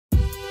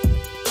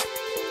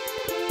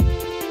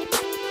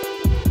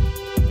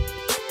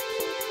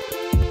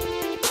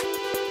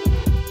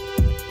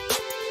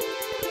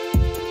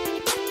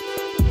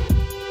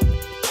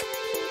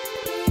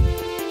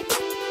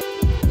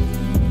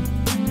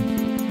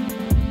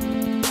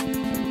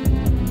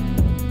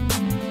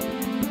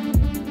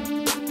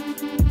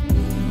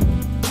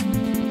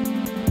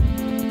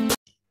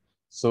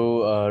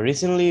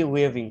recently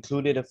we have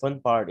included a fun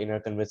part in our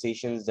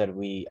conversations that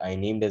I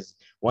named as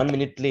 1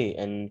 minute play,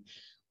 and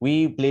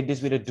we played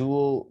this with a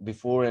duo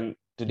before, and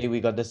today we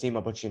got the same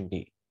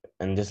opportunity.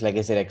 And just like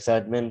I said,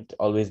 excitement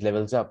always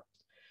levels up.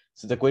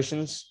 So the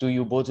questions to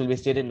you both will be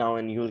stated now,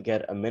 and you'll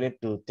get a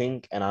minute to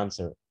think and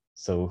answer.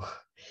 So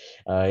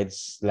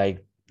it's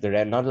like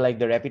not like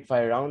the rapid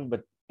fire round,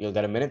 but you'll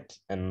get a minute.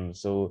 And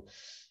so,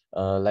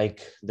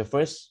 like the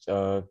first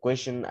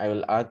question I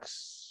will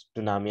ask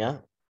to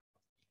Namya: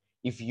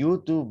 if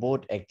you two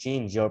both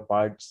exchange your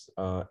parts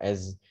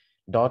as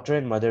daughter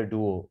and mother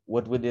duo,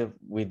 what would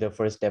be the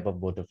first step of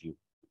both of you?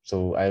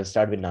 So I'll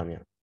start with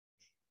Namya.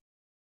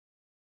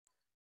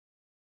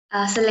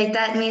 So like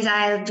that means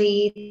I'll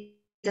be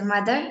the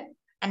mother,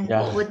 and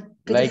Yeah, what would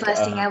be the like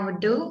first thing I would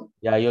do?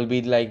 yeah, you'll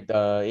be like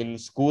in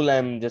school.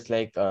 I'm just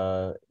like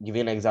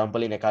giving an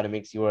example in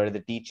academics. You are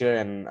the teacher,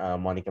 and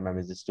Monica ma'am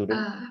is the student.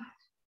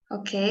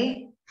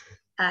 Okay.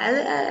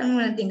 I'm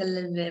gonna think a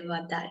little bit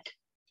about that.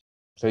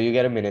 So you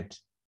get a minute.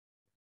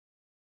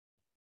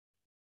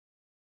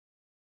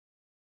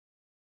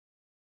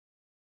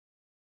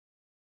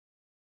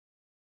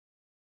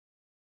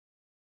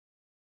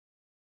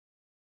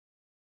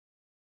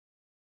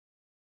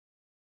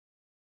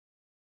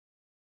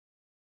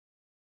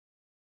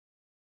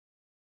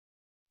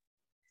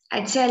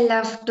 I'd say I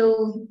love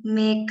to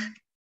make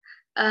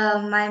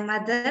my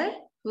mother,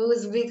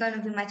 who's going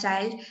to be my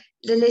child,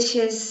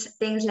 delicious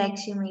things like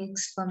she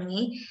makes for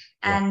me,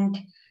 Yeah. and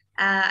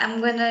I'm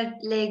gonna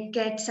like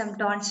get some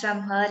taunts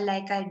from her,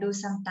 like I do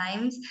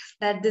sometimes,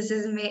 that this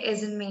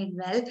isn't made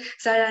well.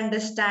 So I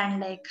understand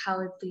like how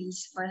it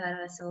feels for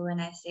her. So when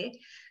I say,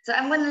 so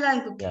I'm gonna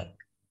learn cooking,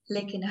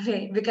 like in a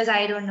way, because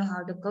I don't know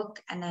how to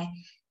cook, and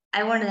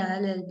I want to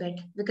learn a little bit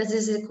because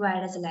this is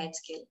required as a life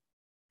skill.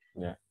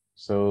 Yeah.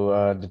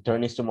 So the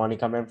turn is to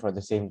Monica ma'am for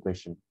the same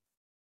question.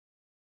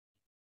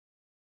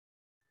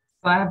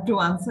 So I have to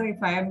answer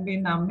if I am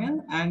being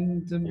Namya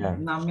and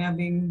Namya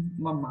being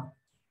Mama.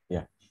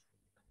 Yeah.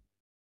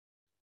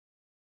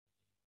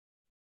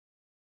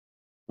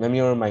 Ma'am,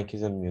 your mic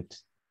is on mute.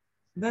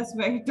 That's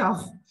very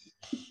tough.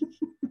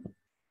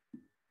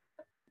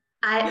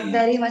 I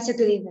very much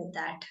agree with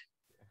that.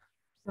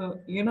 So,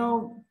 you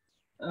know,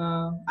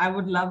 I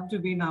would love to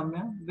be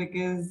Namya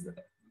because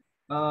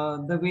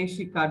the way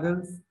she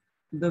cuddles,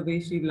 the way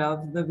she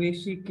loves, the way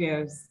she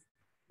cares,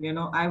 you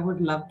know, I would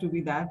love to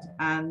be that.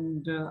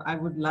 And I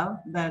would love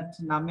that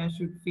Namya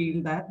should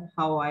feel that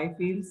how I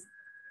feels,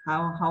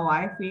 how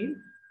I feel,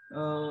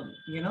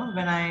 you know,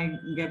 when I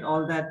get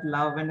all that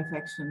love and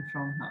affection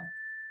from her.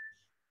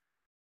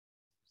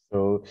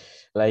 So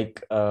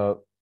like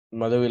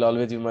mother will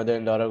always be mother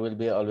and daughter will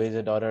be always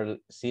a daughter.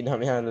 See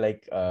Namya,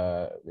 like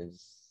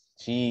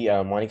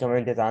Monica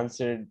Ment has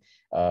answered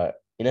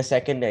in a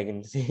second, I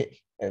can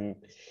say. And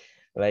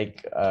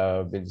like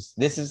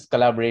this is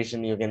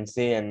collaboration, you can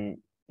say. And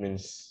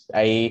means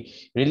I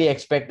really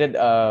expected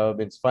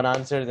fun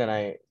answers,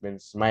 and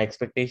my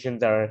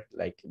expectations are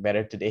like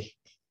better today.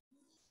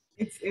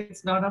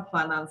 It's not a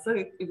fun answer.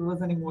 It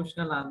was an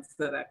emotional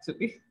answer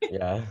actually.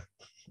 Yeah,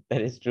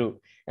 that is true.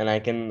 And I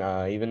can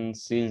even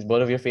see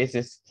both of your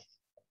faces.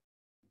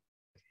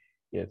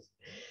 Yes.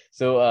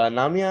 So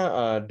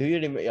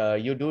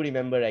Namya, you do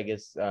remember, I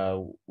guess,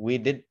 we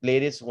did play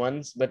this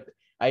once, but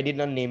I did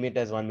not name it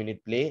as 1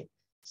 minute play.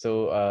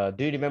 So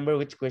do you remember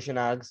which question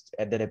I asked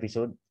at that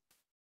episode?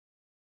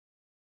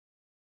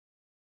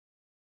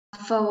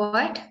 For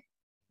what?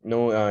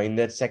 No, in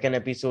that second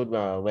episode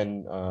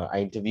when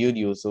I interviewed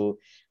you. So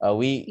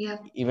we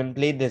even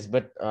played this,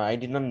 but I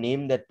did not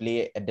name that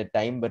play at the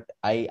time, but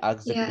I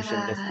asked the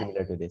question just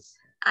similar to this.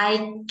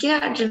 I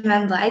can't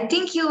remember. I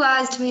think you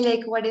asked me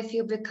like, what if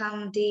you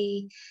become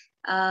the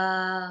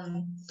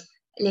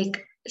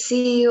like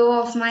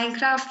CEO of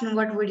Minecraft, and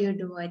what would you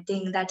do? I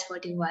think that's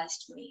what you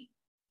asked me.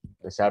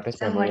 The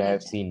sharpest memory I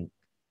have seen.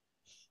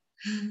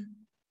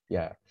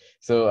 Yeah.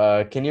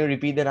 So can you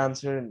repeat that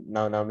answer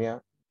now,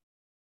 Namya?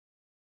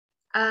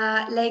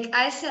 Like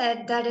I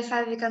said that if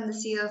I become the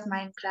CEO of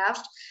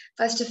Minecraft,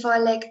 first of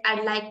all, like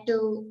I'd like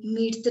to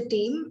meet the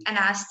team and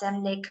ask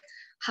them like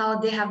how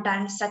they have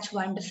done such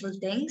wonderful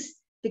things,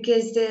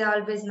 because they're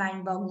always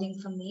mind-boggling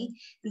for me.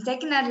 And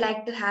second, I'd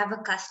like to have a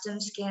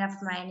custom skin of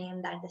my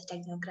name, that is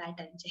Technocrat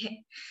NJ.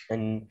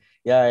 And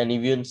yeah, and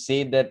if you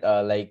say that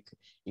like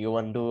you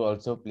want to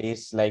also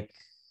place like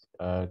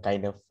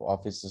kind of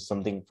office or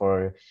something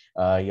for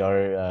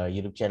your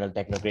YouTube channel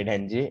Technocrat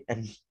NJ,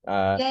 and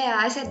yeah,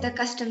 I said the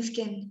custom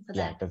skin for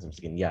that. Custom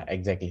skin. Yeah,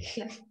 exactly.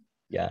 Yeah.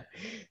 Yeah.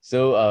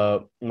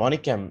 So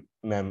Monica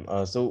ma'am,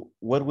 so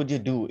what would you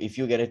do if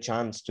you get a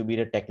chance to be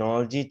the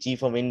technology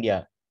chief of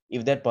India,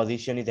 if that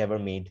position is ever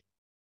made?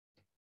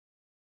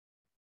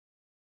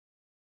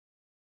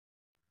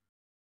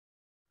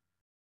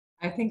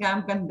 I think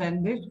I'm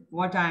contented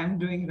what I am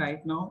doing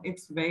right now.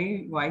 It's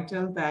very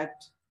vital that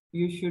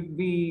you should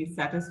be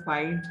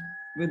satisfied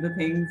with the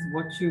things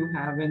what you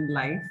have in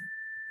life.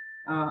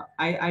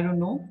 I don't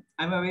know.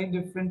 I'm a very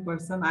different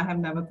person. I have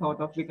never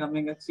thought of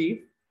becoming a chief.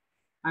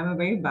 I'm a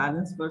very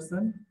balanced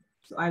person.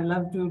 So I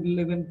love to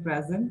live in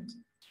present.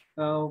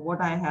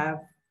 what I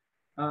have,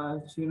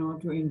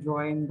 to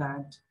enjoy in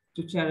that,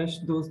 to cherish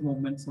those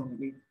moments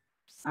only,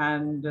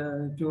 and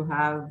to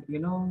have,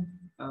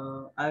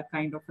 a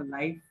kind of a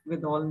life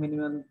with all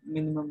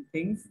minimum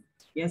things.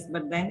 Yes,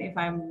 but then if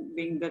I'm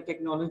being the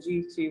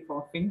technology chief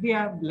of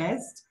India,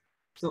 blessed,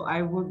 so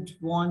I would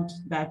want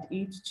that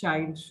each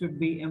child should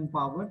be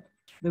empowered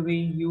the way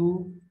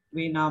you,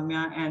 way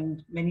Namya,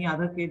 and many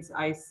other kids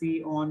I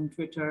see on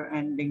Twitter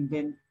and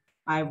LinkedIn.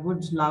 I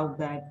would love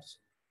that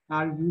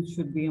our youth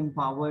should be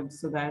empowered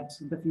so that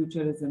the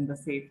future is in the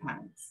safe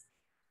hands.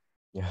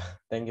 Yeah,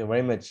 thank you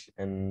very much.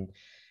 And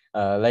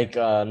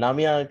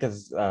Namia,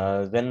 because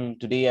when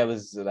today I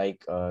was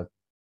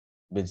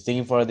been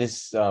singing for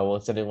this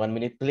what's it, 1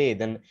 minute play,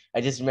 then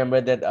I just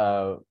remembered that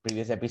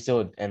previous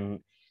episode, and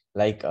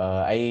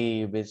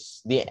I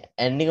was the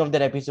ending of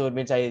that episode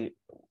means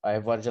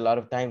I've watched a lot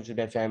of times with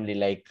my family,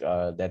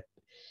 that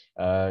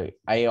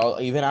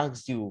even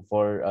asked you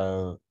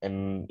for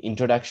an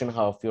introduction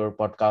of your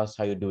podcast,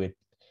 how you do it.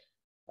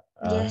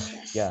 Yes,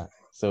 yes. Yeah,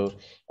 so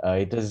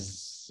it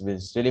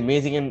was really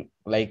amazing, and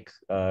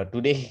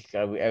today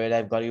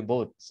I've got you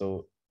both,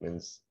 so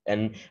means,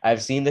 and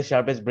I've seen the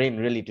sharpest brain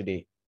really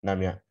today,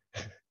 Namya.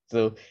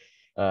 So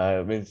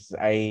means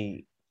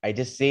I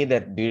just say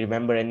that, do you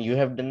remember, and you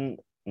have done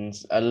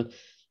a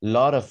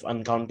lot of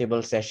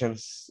uncountable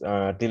sessions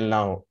till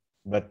now,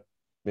 but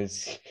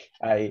means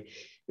I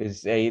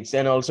it's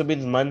and also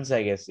been months,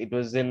 I guess it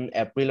was in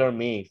April or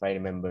May if I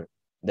remember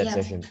that Yeah,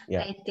 session.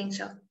 Yeah, I think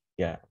so.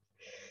 yeah.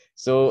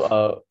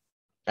 So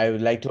I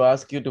would like to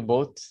ask you to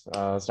both,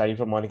 starting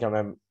from Monica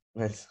ma'am,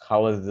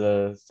 how was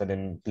the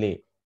sudden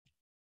play?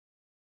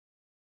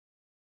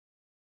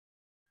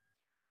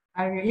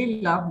 I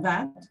really love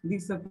that.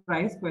 These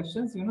surprise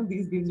questions,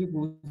 these gives you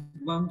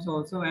goosebumps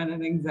also and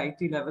an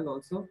anxiety level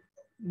also.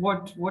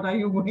 What are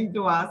you going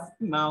to ask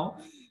now?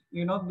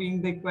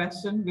 Being the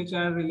question which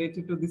are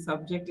related to the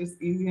subject is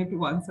easier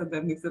to answer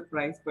than the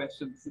surprise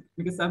questions,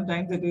 because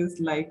sometimes it is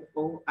like,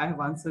 oh, I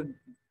have answered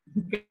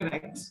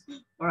correct,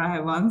 or I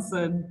have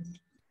answered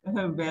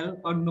well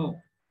or no.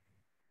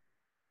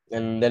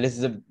 And that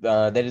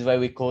is why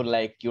we call,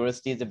 like,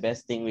 curiosity is the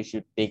best thing we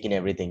should take in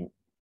everything.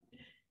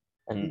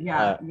 And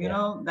Yeah,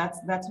 yeah,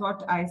 that's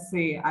what I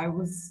say. I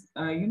was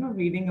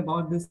reading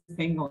about this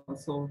thing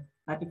also,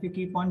 that if you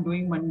keep on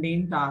doing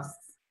mundane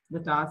tasks, the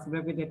tasks,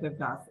 repetitive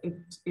tasks,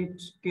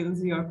 it kills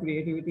your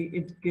creativity,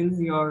 it kills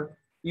your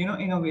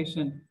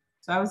innovation.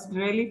 So I was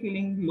really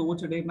feeling low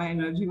today. My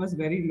energy was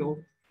very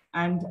low,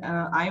 and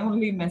I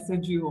only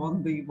message you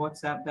on the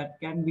WhatsApp that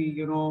can be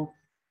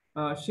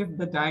shift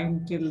the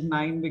time till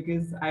 9,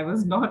 because I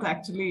was not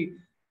actually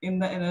in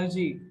the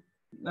energy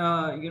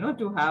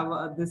to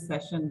have this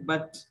session.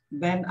 But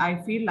then I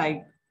feel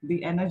like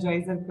the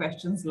energizer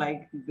questions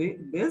like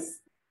this,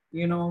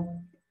 you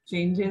know,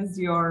 changes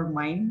your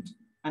mind.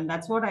 And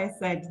that's what I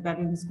said that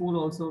in school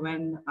also,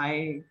 when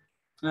I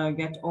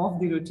get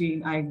off the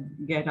routine, I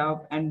get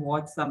up and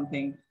watch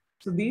something.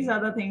 So these are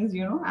the things,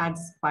 add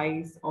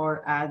spice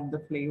or add the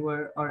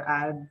flavor or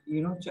add,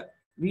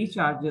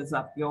 recharges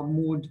up your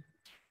mood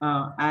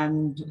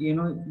and,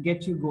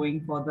 get you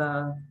going for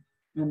the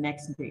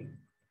next day.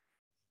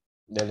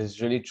 that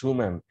is really true,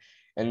 ma'am.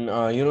 And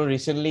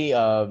recently,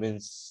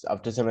 means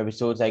after some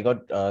episodes, I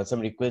got some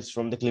requests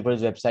from the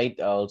Clippers website.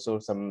 Also,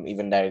 some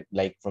even direct,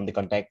 like from the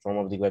contact form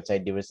of the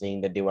website, they were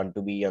saying that they want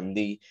to be on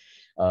the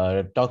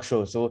talk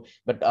show. So,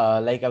 but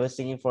like I was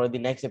thinking for the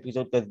next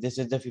episode, because this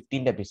is the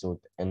 15th episode,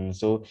 and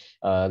so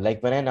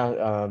like when I now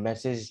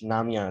messaged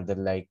Namya that,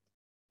 like,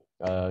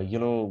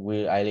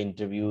 I'll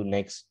interview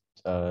next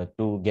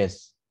two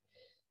guests.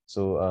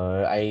 So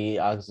I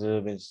asked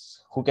her,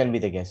 means, who can be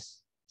the guest.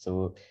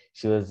 So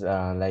she was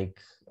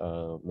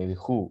maybe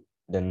who.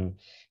 Then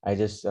I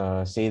just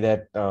say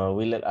that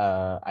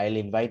I'll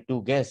invite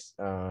two guests,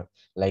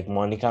 like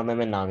Monica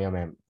ma'am and Namya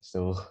ma'am.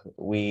 So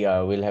we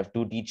will have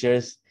two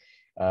teachers,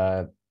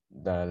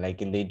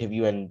 like in the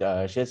interview,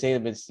 and she'll say,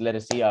 means, let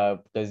us see,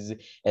 because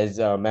as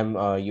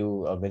ma'am,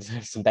 you means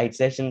have some tight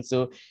sessions.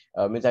 So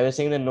means I was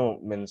saying that no,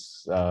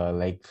 means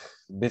like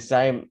this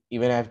time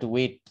even I have to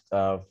wait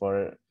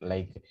for,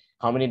 like,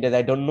 how many days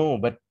I don't know,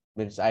 but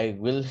means I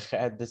will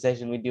have the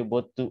session with you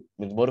both, too,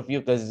 with both of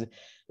you, because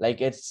like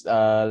it's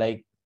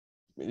like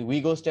we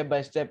go step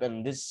by step,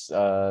 and this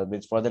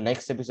means for the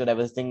next episode I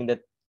was thinking that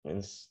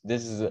means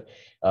this is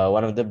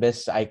one of the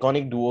best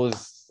iconic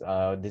duos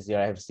this year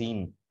I have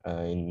seen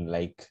in,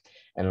 like,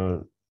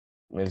 and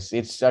means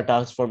it's a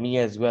task for me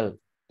as well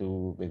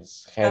to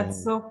means have.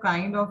 That's so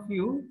kind of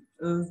you,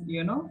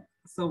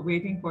 so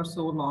waiting for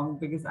so long,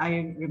 because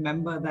I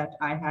remember that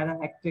I had a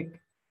hectic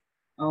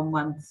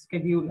month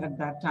schedule at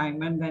that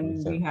time, and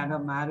then we had a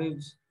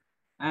marriage,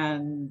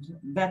 and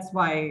that's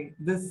why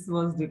this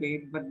was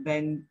delayed. But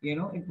then,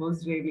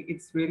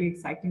 it's really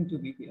exciting to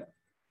be here.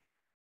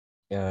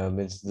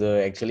 Means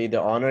the actually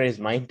the honor is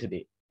mine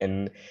today,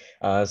 and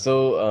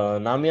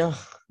Namya,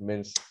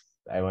 means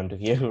I want to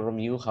hear from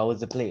you, how was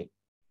the play?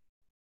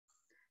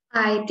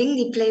 I think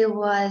the play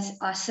was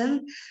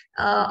awesome.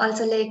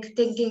 Also, like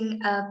thinking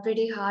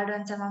pretty hard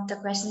on some of the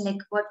questions,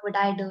 like what would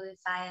I do if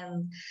I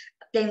am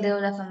playing the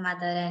role of a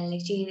mother, and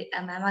like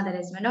my mother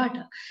is my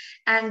daughter,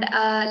 and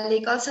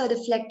like also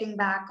reflecting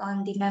back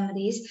on the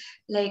memories,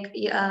 like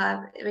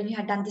when you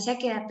had done the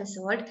second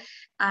episode,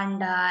 and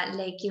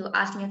like you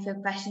asked me a few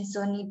questions,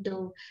 so I need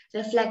to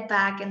reflect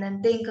back and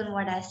then think on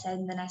what I said,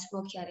 and then I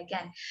spoke here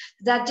again.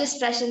 That just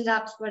freshens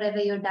up whatever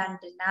you've done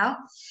till now.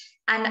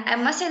 And I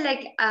must say,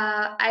 like,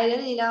 I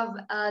really love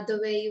the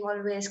way you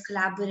always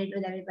collaborate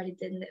with everybody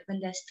when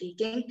they're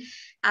speaking.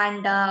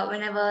 And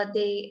whenever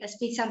they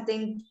speak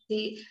something,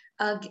 like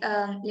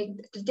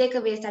the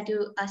takeaways that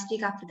you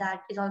speak after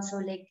that is also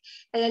like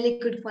a really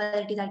good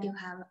quality that you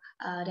have,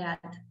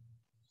 Riyad.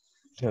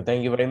 So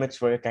thank you very much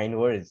for your kind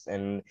words.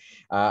 And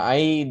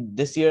I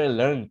this year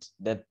learned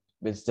that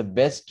it's the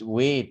best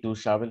way to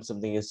sharpen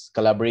something is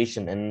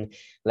collaboration. And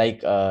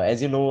like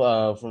as you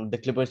know, from the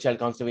Clippers Child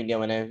Council of India,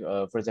 when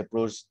I first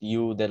approached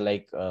you, that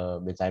like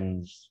which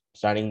I'm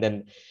starting,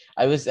 then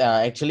I was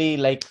actually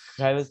like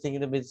I was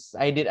thinking that it's,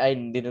 I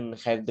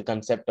didn't have the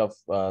concept of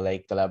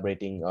like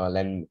collaborating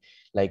and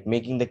like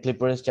making the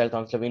Clippers Child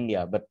Council of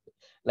India, but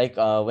like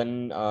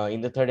when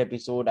in the third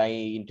episode I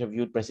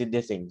interviewed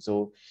Prasidya Singh.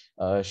 So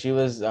she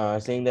was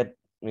saying that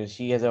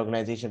she has an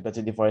organization,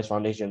 Prasidhi Forest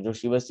Foundation. So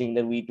she was saying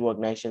that we two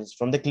organizations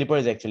from the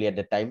Clippers actually at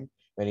the time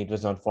when it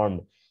was not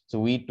formed. So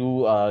we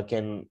two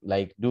can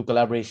like do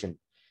collaboration.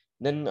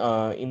 Then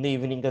in the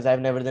evening, because I've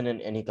never done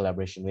any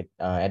collaboration with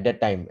at that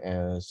time.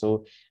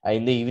 So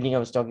in the evening, I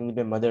was talking with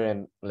my mother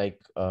and like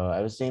I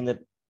was saying that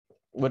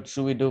what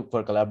should we do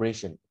for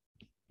collaboration?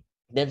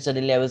 Then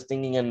suddenly I was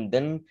thinking, and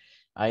then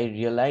I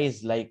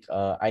realized like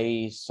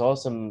I saw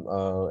some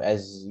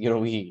as you know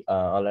we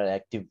all are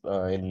active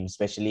in,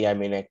 especially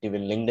I'm in active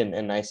in LinkedIn,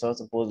 and I saw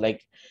suppose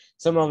like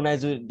some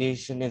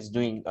organization is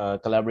doing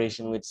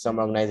collaboration with some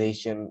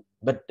organization,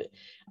 but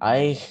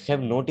I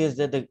have noticed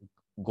that the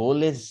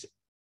goal is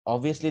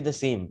obviously the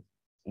same.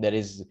 That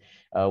is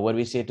what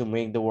we say, to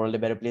make the world a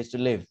better place to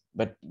live.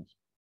 But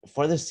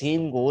for the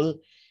same goal,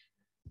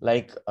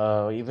 like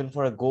even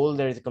for a goal,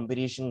 there is a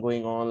competition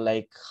going on,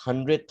 like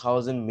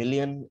 100,000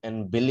 million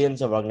and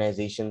billions of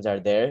organizations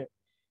are there.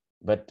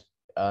 But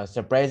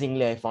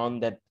surprisingly I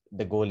found that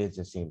the goal is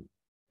the same.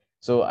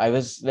 So I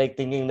was like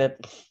thinking that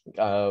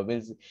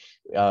because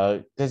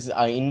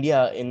in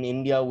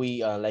India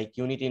we like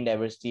unity in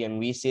diversity, and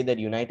we say that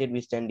united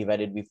we stand,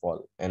 divided we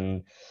fall.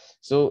 And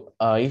so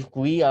if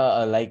we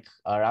like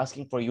are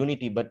asking for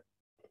unity, but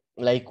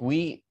like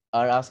we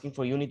are asking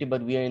for unity,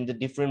 but we are in the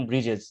different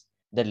bridges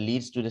that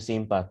leads to the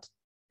same path.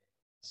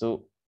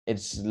 So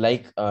it's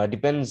like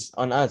depends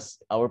on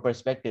us, our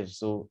perspective.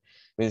 So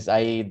means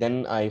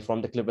I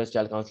from the Clippers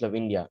Child Council of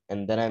India,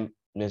 and then I'm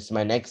means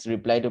my next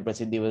reply to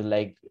Prasiddhi was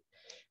like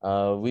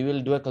we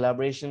will do a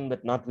collaboration,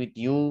 but not with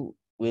you,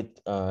 with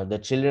the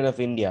children of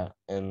India.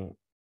 And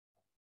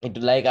it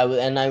like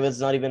I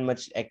was not even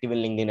much active in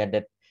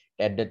LinkedIn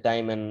at that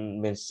time,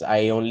 and means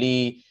I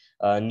only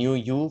knew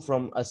you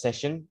from a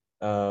session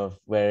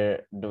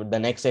where the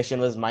next session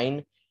was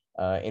mine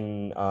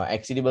in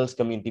Exceedables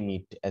community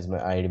meet, as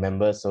I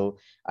remember. So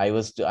I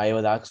was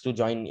asked to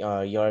join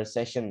your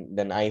session.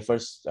 Then I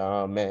first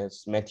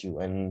met you,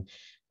 and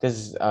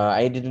because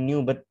I didn't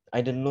knew, but I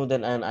didn't know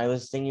that, and I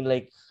was thinking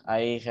like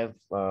I have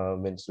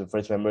means the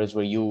first members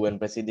were you and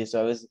Prasidhi.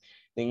 So I was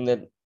thinking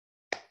that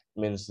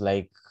means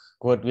like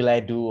what will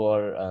I do,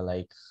 or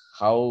like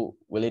how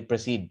will it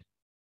proceed.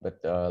 But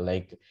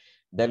like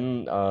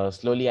then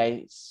slowly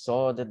I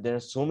saw that there are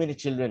so many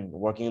children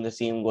working on the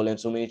same goal, and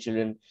so many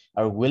children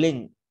are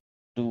willing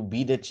to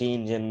be the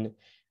change. And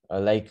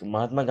like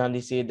Mahatma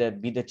Gandhi said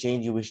that be the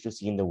change you wish to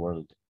see in the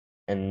world.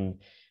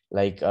 And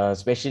like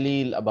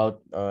especially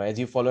about as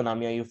you follow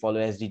Namya, you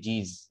follow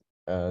SDGs,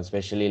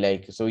 especially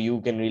like so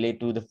you can relate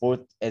to the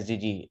fourth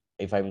SDG,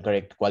 if I'm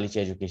correct, quality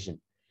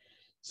education.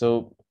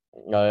 So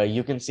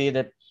you can say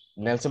that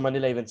Nelson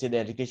Mandela even said that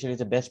education is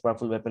the best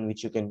powerful weapon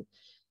which you can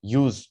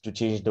use to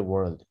change the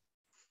world.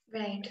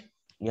 Right.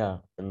 Yeah,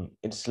 and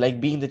it's like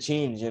being the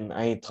change. And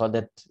I thought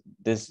that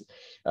this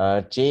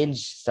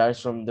change starts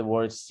from the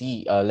word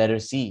C, letter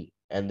C,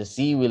 and the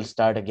C will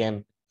start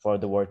again for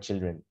the word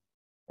children.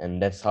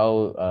 And that's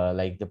how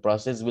like the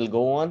process will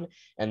go on,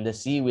 and the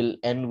C will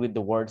end with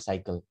the word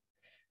cycle.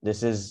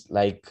 This is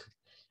like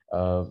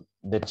uh,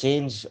 the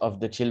change of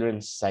the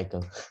children's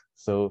cycle.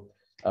 So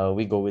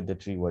we go with the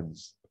three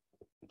words.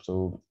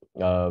 So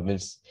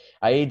means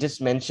I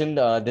just mentioned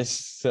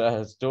this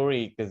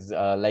story because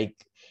like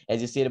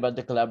as you said about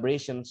the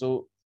collaboration.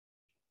 So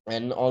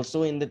and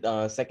also in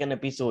the second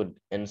episode,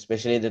 and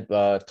especially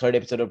the third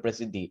episode of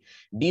Prasiddhi,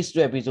 these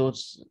two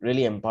episodes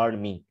really empowered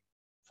me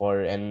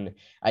for. And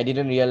I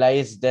didn't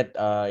realize that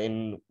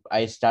in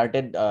I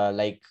started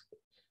like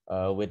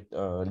with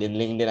in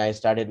LinkedIn, I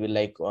started with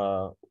like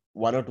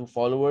one or two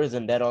followers,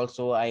 and that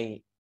also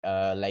I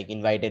like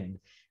invited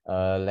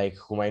like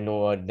whom I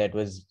know, or that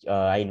was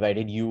I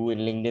invited you in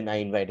LinkedIn, I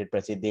invited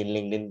Prasidh in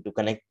LinkedIn to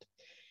connect.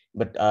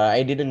 But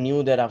I didn't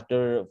knew that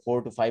after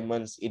 4 to 5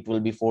 months it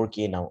will be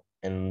 4K now.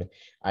 and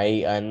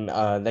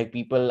like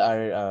people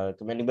are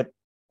commenting. But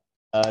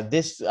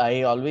this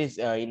I always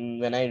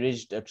when I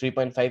reached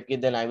 3.5k,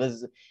 then I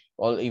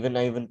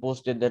even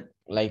posted that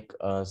like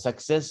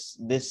success,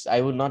 this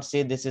I would not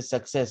say this is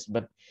success,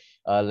 but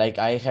like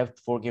I have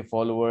 4k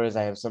followers,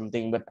 I have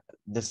something, but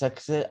the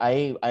success,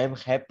 I am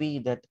happy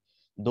that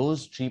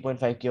those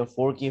 3.5k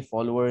or 4k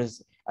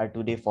followers are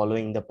today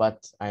following the path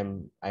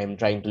I'm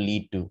trying to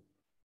lead to,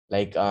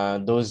 like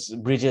those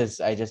bridges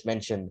I just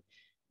mentioned,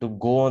 to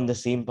go on the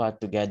same path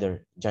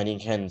together, joining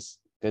hands,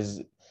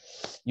 because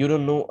you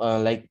don't know,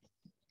 like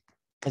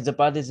as the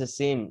path is the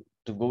same,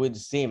 to go with the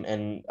same.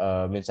 And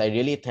means I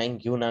really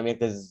thank you, Namya,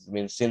 because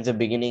means since the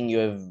beginning you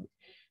have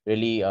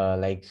really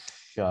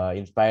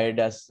inspired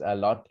us a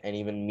lot, and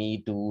even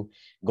me to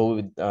go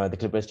with the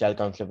Clippers Child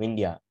Council of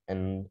India.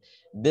 And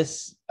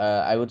this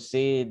I would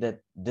say that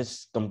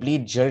this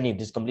complete journey,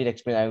 this complete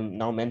experience I'm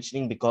now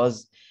mentioning,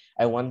 because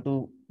I want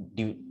to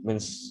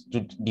means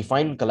to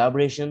define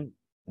collaboration.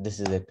 This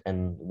is it.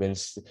 And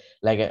means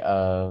like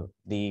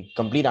the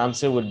complete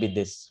answer would be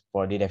this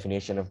for the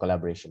definition of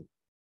collaboration.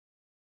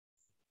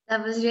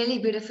 That was really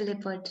beautifully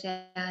put,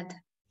 Riyad.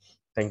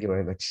 Thank you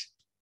very much.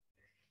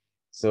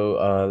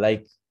 So,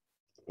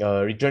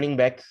 returning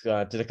back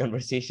to the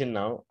conversation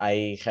now,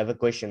 I have a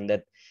question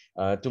that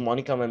to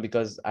Monica, ma'am,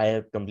 because I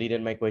have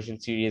completed my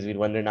question series with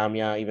Wonder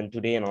Namya even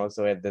today and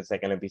also at the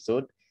second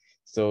episode.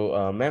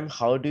 So, ma'am,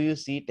 how do you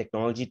see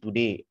technology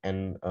today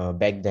and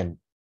back then?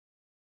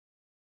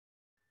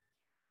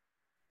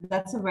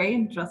 That's a very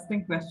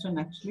interesting question,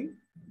 actually.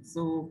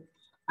 So,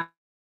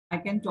 I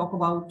can talk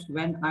about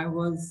when I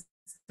was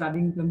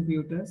studying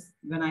computers,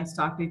 when I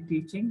started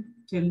teaching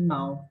till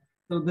now.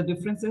 So, the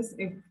difference is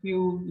if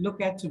you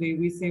look at today,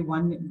 we say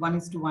one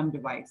is to one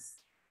device.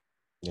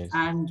 Yes.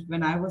 And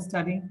when I was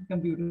studying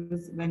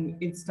computers, when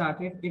it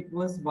started, it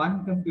was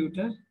one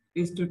computer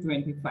is to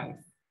 25.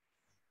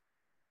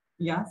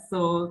 Yeah,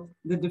 so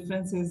the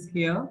difference is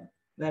here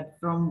that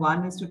from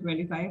 1 is to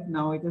 25,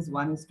 now it is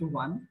 1 is to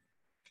 1.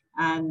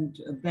 And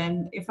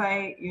then if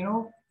I,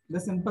 the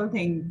simple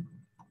thing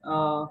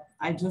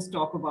I just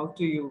talk about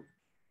to you,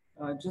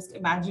 just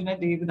imagine a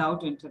day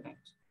without internet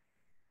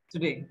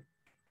today.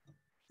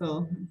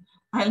 So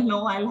I'll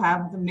know I'll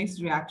have the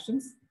mixed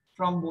reactions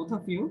from both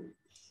of you.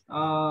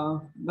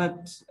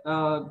 But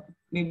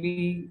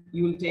maybe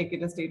you'll take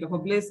it a state of a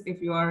bliss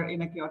if you are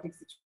in a chaotic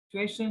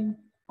situation,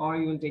 or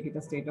you will take it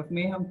a state of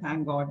mayhem.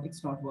 Thank God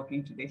it's not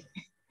working today.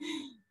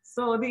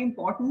 So the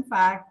important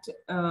fact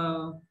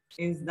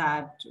is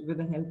that with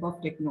the help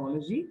of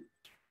technology,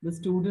 the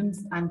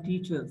students and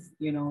teachers,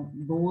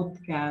 both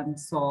can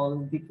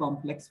solve the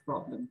complex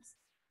problems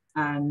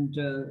and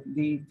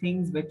the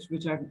things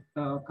which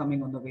are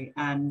coming on the way.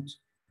 And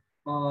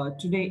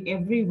today,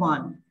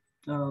 everyone,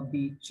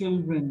 be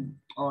children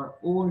or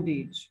old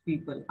age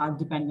people, are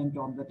dependent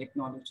on the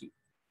technology.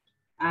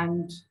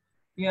 And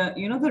yeah,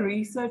 the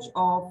research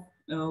of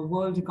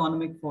World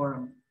Economic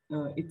Forum,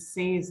 it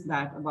says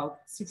that about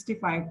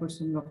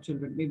 65% of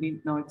children, maybe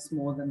now it's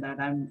more than that,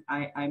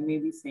 I may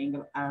be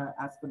saying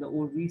as per the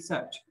old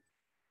research,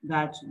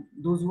 that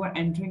those who are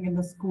entering in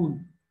the school,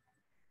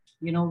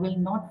 will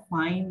not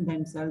find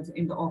themselves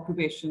in the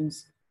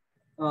occupations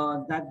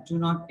that do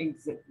not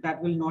exist,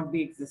 that will not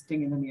be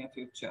existing in the near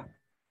future.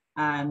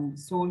 And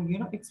so,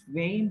 it's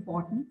very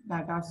important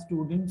that our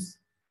students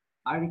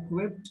are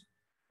equipped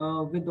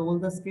with all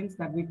the skills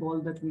that we call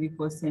the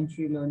 21st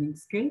century learning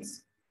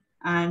skills.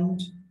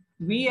 And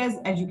we as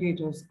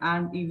educators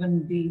and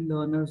even the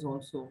learners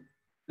also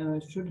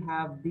should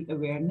have the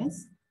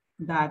awareness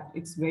that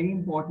it's very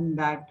important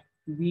that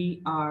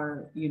we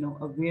are,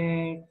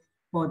 aware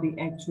for the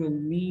actual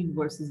need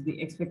versus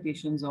the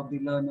expectations of the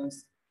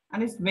learners.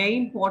 And it's very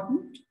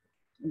important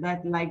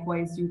that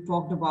likewise you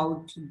talked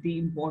about the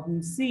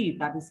important C,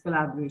 that is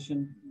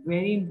collaboration,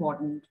 very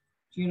important,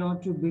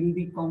 to build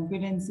the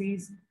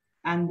competencies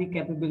and the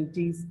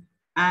capabilities.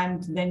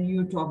 And then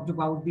you talked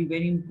about the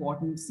very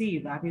important C,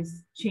 that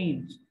is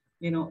change.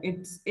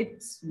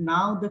 It's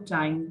now the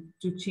time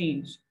to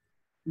change,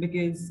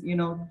 because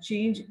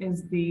change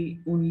is the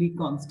only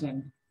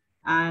constant.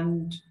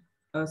 And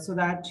so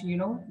that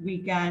we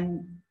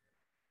can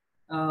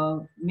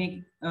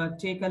make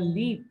take a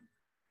leap,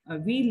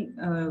 we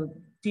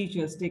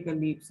teachers take a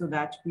leap so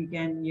that we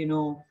can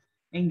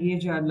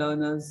engage our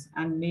learners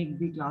and make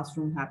the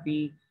classroom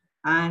happy.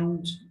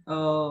 And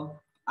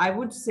I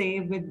would say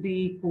with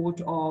the quote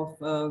of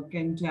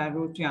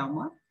Kentaro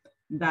Tiama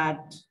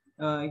that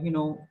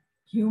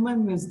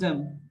human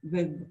wisdom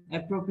with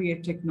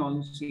appropriate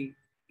technology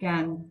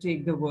can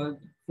take the world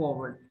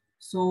forward.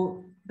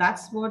 So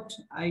that's what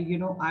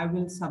I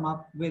will sum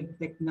up with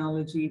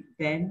technology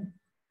then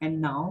and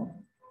now.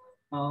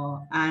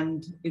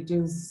 And it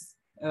is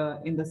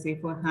in the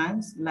safer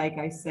hands, like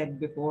I said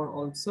before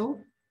also,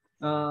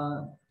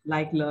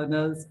 like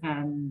learners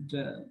and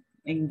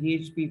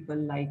engaged people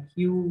like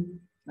you,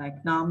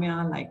 like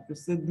Namya, like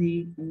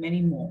Prasiddhi, and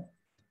many more.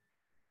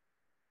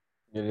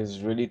 It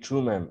is really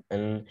true, ma'am.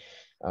 And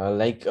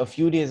like a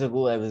few days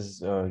ago, I was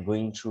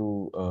going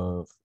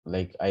through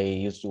like I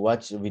used to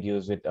watch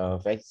videos with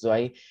facts. So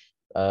I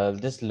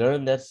just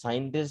learned that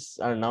scientists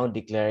are now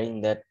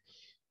declaring that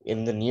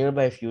in the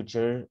nearby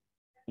future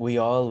we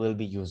all will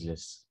be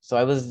useless. So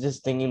I was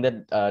just thinking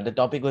that the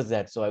topic was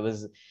that. So I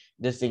was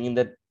just thinking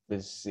that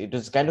it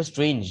was kind of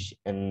strange.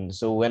 And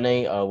so when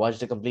I watched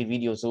the complete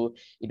video, so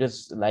it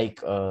was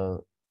like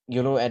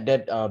at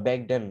that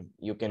back then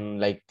you can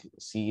like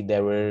see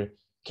there were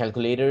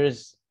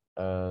calculators,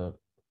 uh,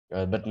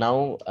 but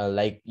now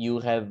like you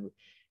have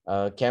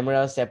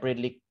camera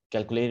separately,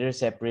 calculator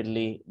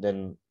separately,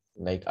 then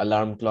like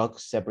alarm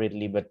clocks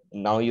separately, but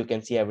now you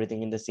can see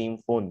everything in the same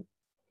phone.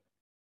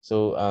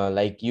 So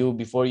like you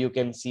before you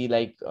can see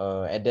like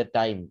at that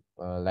time,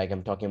 like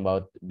I'm talking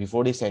about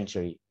before this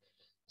century,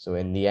 so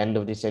in the end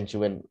of the century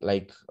when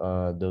like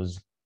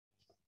those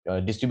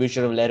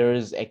distribution of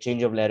letters,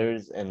 exchange of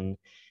letters, and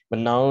but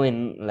now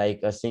in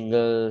like a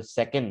single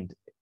second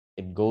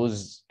it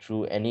goes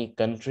through any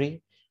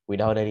country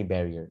without any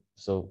barrier.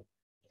 So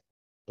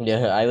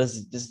yeah, I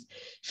was just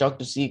shocked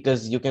to see,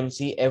 because you can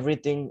see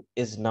everything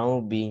is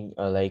now being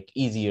like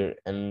easier.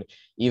 And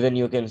even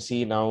you can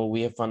see now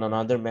we have found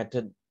another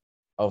method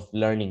of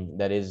learning,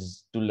 that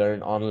is to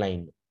learn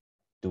online,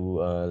 to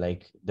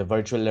like the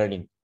virtual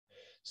learning.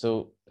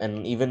 So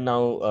and even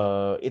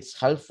now it's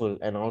helpful.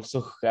 And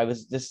also I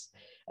was just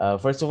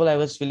first of all I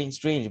was feeling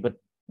strange, but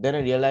then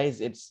I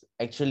realized it's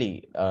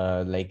actually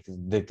like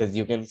because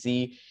you can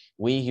see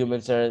we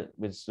humans are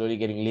we're slowly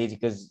getting lazy,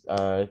 because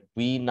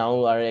we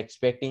now are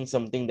expecting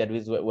something that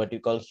is what you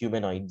call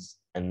humanoids.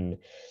 And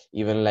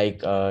even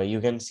like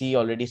you can see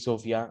already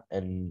Sophia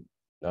and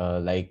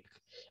like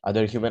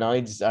other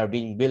humanoids are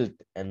being built.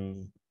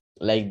 And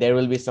like there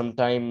will be some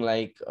time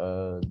like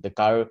the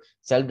car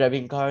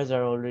self-driving cars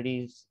are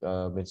already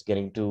it's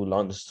getting to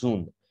launch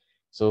soon.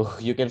 So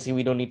you can see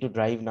we don't need to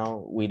drive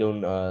now, we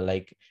don't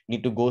like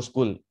need to go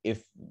school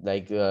if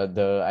like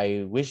the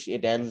I wish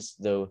it ends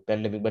the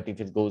pandemic, but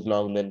if it goes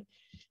long, then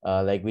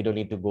like we don't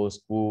need to go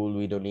school,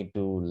 we don't need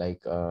to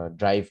like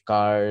drive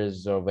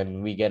cars, or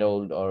when we get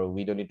old, or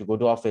we don't need to go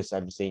to office.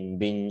 I'm saying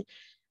being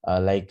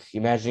like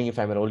imagining if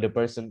I'm an older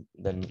person,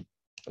 then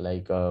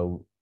like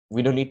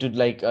we don't need to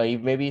like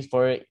maybe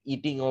for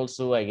eating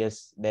also, I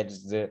guess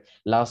that's the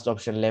last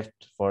option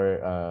left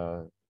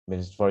for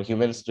means for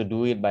humans to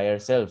do it by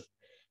ourselves.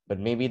 But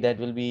maybe that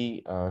will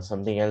be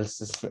something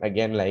else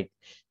again, like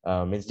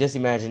it's just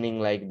imagining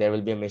like there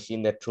will be a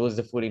machine that throws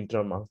the food into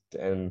our mouth.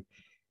 And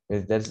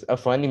that's a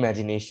fun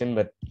imagination.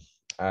 But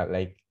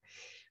like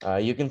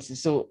you can see,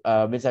 so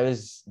means I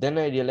was then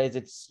I realized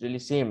it's really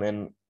same.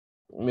 And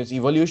means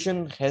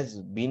evolution has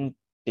been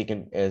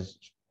taken as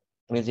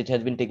means it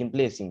has been taken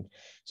place in.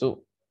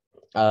 So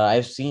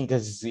I've seen,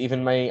 because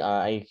even my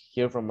I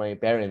hear from my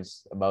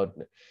parents about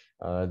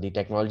the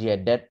technology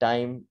at that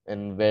time,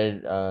 and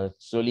where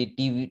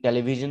slowly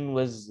television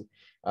was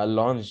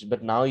launched.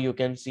 But now you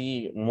can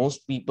see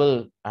most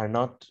people are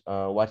not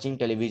watching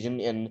television,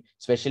 and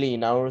especially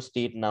in our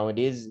state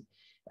nowadays,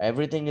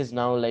 everything is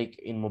now like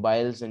in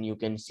mobiles, and you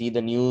can see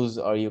the news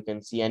or you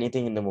can see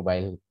anything in the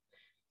mobile.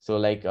 So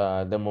like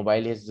the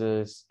mobile is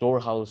the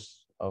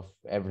storehouse of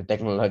every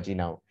technology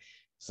now.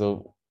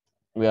 So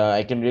yeah,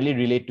 I can really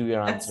relate to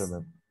your answer, That's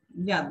ma'am.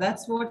 yeah,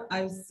 that's what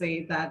I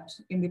say, that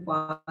in the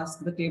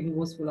past the table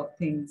was full of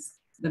things,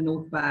 the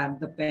notepad,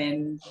 the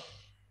pen,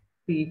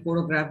 the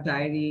photograph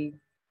diary,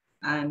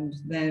 and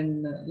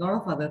then a lot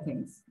of other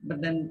things.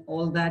 But then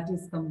all that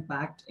is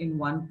compact in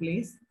one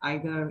place,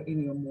 either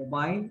in your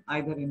mobile,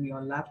 either in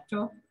your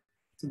laptop.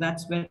 So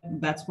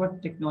that's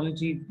what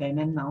technology then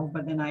and now.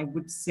 But then I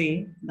would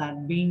say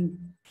that being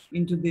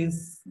into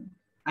this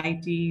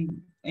IT,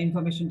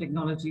 information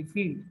technology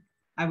field,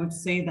 I would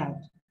say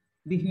that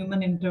the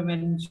human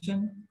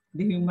intervention,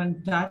 the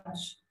human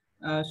touch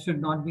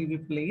should not be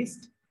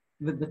replaced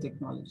with the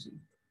technology.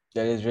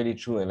 That is really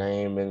true, and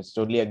I means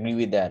totally agree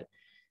with that.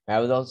 I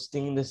was also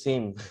thinking the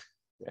same,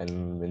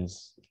 and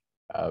means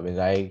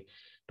I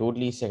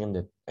totally second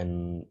it.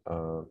 And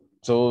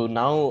so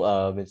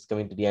now it's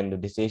coming to the end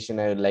of the session.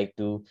 I would like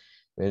to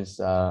means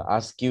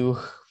ask you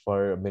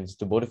for means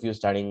to both of you,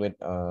 starting with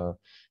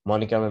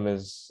Monica,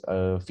 means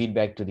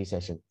feedback to the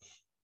session.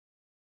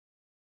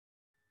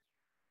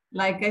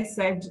 Like I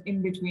said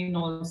in between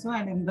also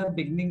and in the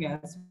beginning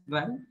as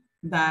well,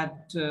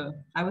 that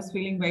I was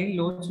feeling very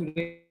low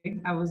today.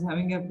 I was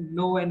having a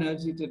low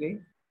energy today.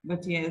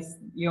 But yes,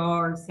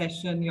 your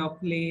session, your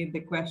play, the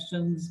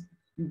questions,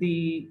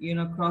 the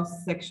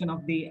cross section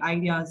of the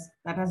ideas,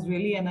 that has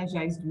really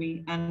energized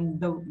me. And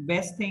the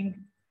best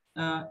thing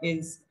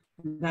is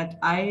that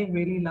I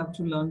really love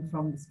to learn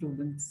from the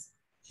students.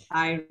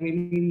 I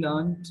really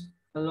learned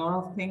a lot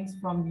of things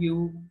from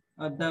you,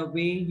 the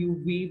way you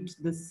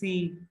weaved the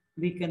sea,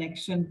 the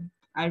connection.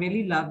 I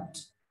really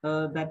loved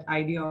that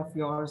idea of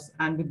yours.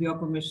 And with your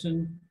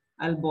permission,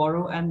 I'll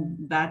borrow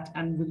and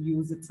will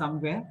use it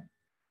somewhere.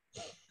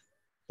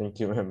 Thank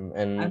you, ma'am.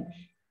 And I'm,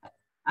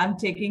 I'm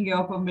taking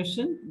your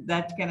permission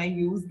that can I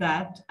use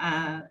that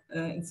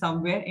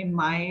somewhere in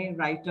my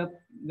write up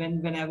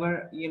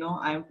whenever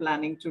I'm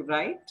planning to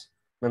write.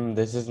 ma'am,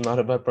 this is not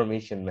about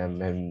permission,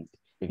 ma'am. And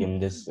We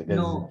can just, because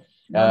No,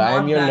 no,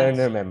 I'm not your that.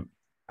 learner, ma'am.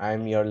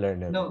 I'm your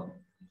learner. No,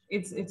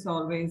 it's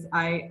always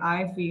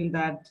I feel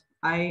that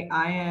I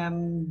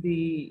am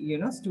the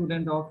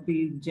student of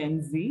the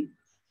Gen Z,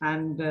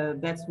 and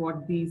that's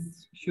what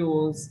these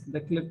shows,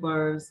 the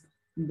Clippers,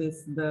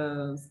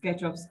 the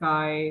Sketch of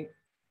Sky,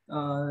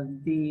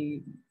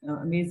 the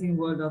Amazing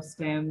World of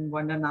STEM,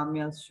 Wonder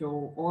Namya's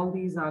show. All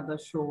these are the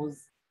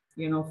shows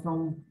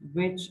from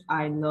which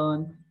I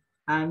learn,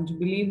 and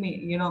believe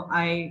me,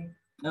 I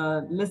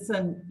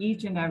listen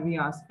each and every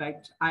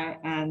aspect. I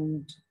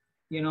and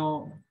you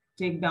know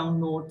take down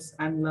notes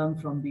and learn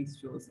from these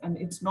shows. And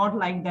it's not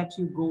like that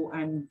you go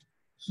and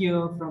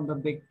hear from the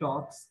big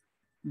talks.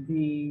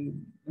 The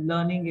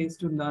learning is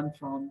to learn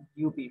from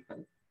you people,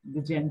 the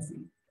Gen Z.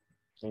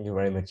 Thank you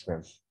very much,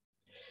 ma'am.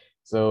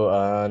 So,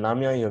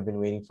 Namya, you've been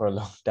waiting for a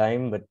long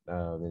time, but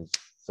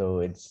so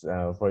it's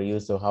for you.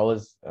 So, how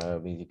was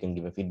you can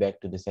give a feedback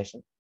to the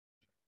session?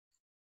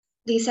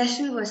 The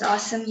session was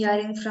awesome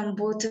hearing from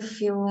both of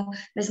you,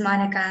 Ms.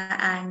 Monica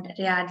and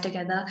Riyad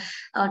together,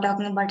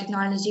 talking about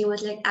technology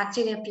was like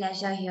actually a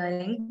pleasure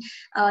hearing.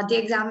 The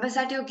examples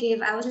that you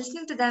gave, I was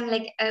listening to them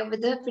like they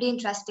were pretty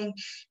interesting,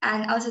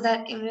 and also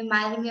that it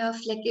reminded me of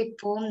like a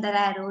poem that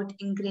I wrote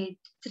in grade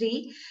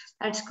three.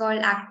 That's called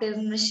Active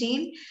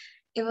Machine.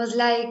 It was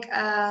like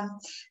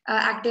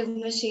active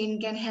machine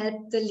can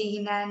help the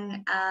lean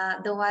and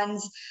the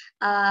ones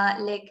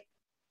like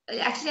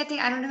actually I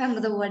think I don't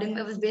remember the wording.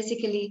 It was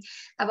basically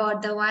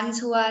about the ones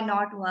who are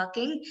not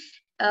working,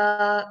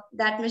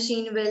 that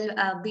machine will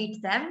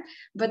beat them,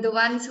 but the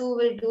ones who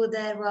will do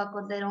their work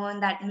on their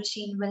own, that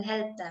machine will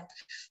help them.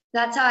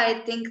 That's how I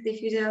think the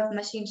future of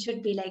machines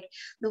should be. Like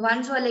the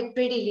ones who are like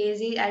pretty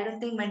lazy, I don't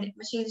think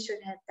machines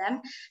should help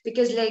them,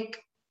 because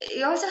like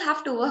you also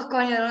have to work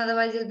on your own,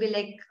 otherwise you'll be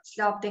like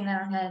flopping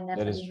around here and there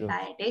That for is the true.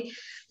 entire day.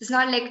 It's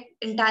not like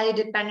entirely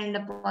dependent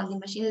upon the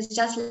machine. It's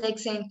just like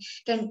saying,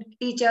 can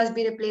teachers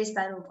be replaced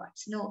by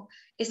robots? No,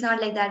 it's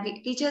not like that.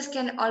 Teachers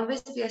can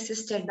always be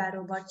assisted by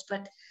robots,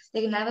 but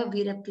they can never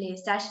be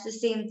replaced. That's the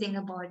same thing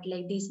about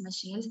like these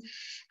machines.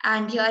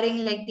 And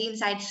hearing like the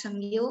insights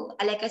from you,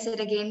 like I said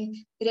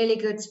again, really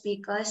good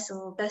speaker.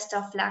 So best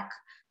of luck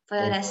for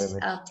the Thank you very rest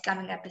much. of the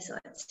coming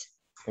episodes.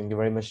 Thank you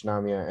very much,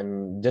 Namya.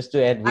 And just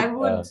to add I with,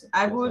 would I yes,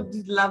 ma'am.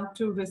 would love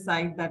to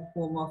recite that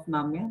poem of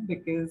Namya,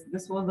 because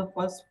this was the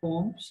first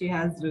poem she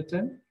has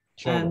written,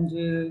 Sure, ma'am.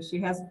 and she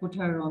has put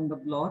her on the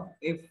blog.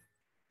 If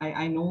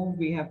I know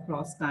we have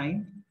crossed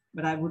time,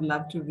 but I would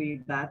love to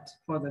read that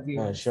for the Sure,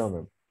 viewers.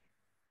 ma'am.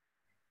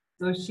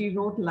 So she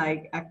wrote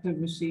like active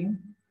machine.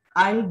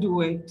 I'll do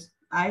it.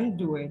 I'll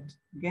do it.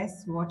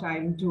 Guess what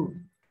I'll do?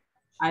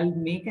 I'll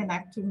make an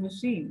active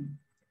machine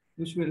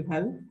which will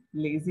help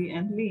lazy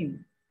and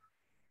lean.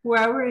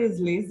 Whoever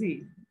is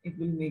lazy, it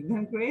will make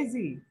them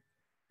crazy.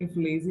 If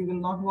lazy will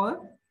not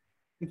work,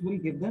 it will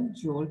give them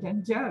jolt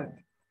and jerk.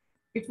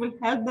 It will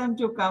help them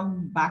to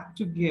come back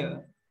to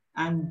gear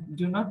and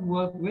do not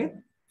work with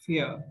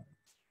fear.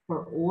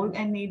 For old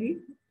and needy,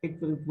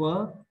 it will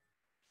work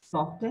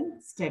soft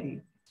and steady.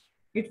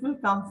 It will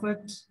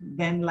comfort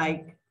them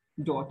like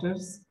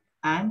daughters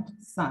and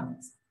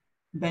sons.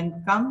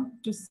 Then come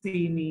to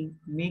see me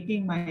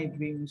making my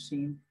dream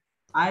machine.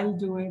 I'll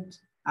do it.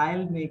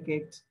 I'll make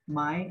it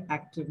my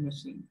active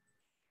machine.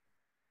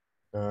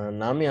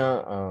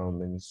 Namya,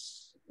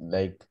 means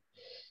like,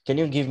 can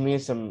you give me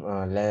some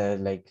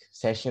like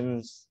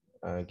sessions?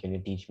 Can you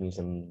teach me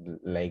some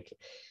like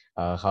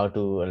how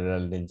to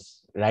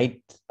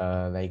write,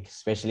 like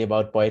especially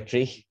about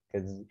poetry?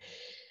 Because,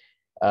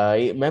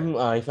 ma'am,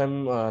 if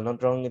I'm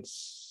not wrong, it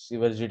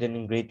was written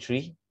in grade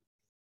three.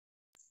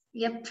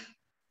 Yep.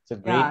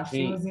 So Yeah, grade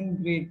she was three.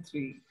 in grade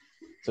three.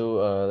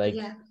 So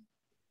Yeah.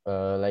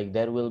 like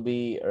there will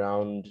be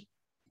around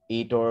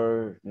 8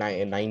 or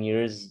 9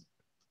 years.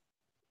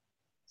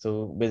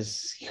 So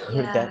because you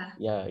were that,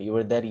 Yeah. yeah, you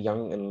were that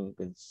young, and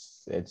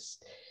it's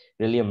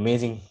really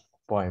amazing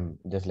poem,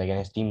 just like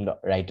an esteemed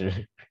writer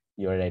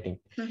you are writing.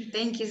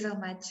 Thank you so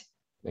much.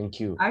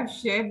 Thank you. I've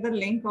shared the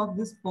link of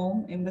this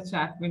poem in the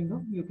chat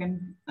window. You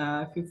can,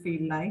 if you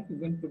feel like, you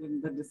can put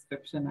in the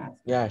description as well.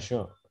 Yeah,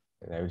 sure.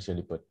 I will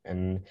surely put.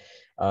 And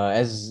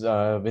as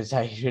which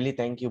I really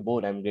thank you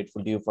both. I'm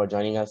grateful to you for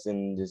joining us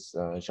in this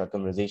short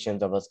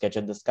conversations of a sketch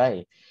of the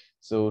sky.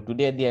 So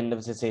today at the end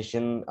of the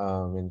session,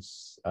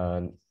 means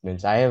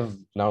I have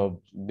now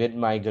bid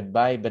my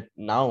goodbye, but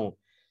now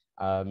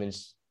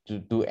means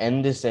to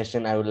end this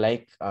session, I would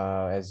like,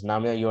 as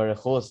Namya, you are a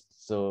host,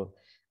 so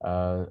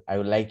I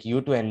would like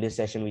you to end this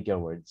session with your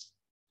words.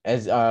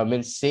 As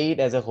means say it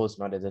as a host,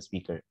 not as a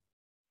speaker.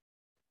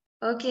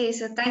 Okay,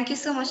 so thank you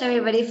so much,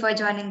 everybody, for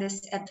joining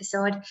this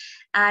episode.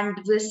 And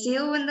we'll see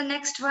you in the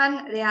next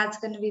one. Riyad's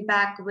going to be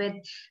back with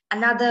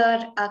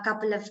another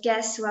couple of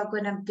guests who are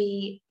going to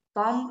be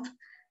bomb,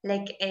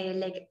 like a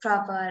like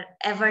proper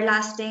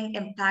everlasting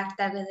impact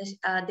that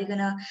they're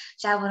gonna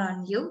shower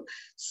on you.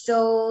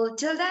 So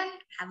till then,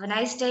 have a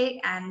nice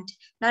day, and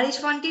not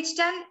each one teach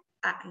ten.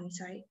 I'm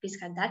sorry, please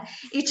cut that.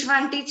 Each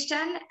one teach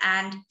ten,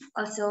 and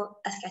also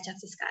a sketch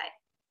of the sky.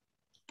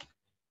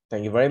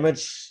 Thank you very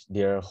much,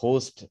 dear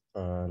host,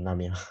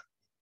 Namya.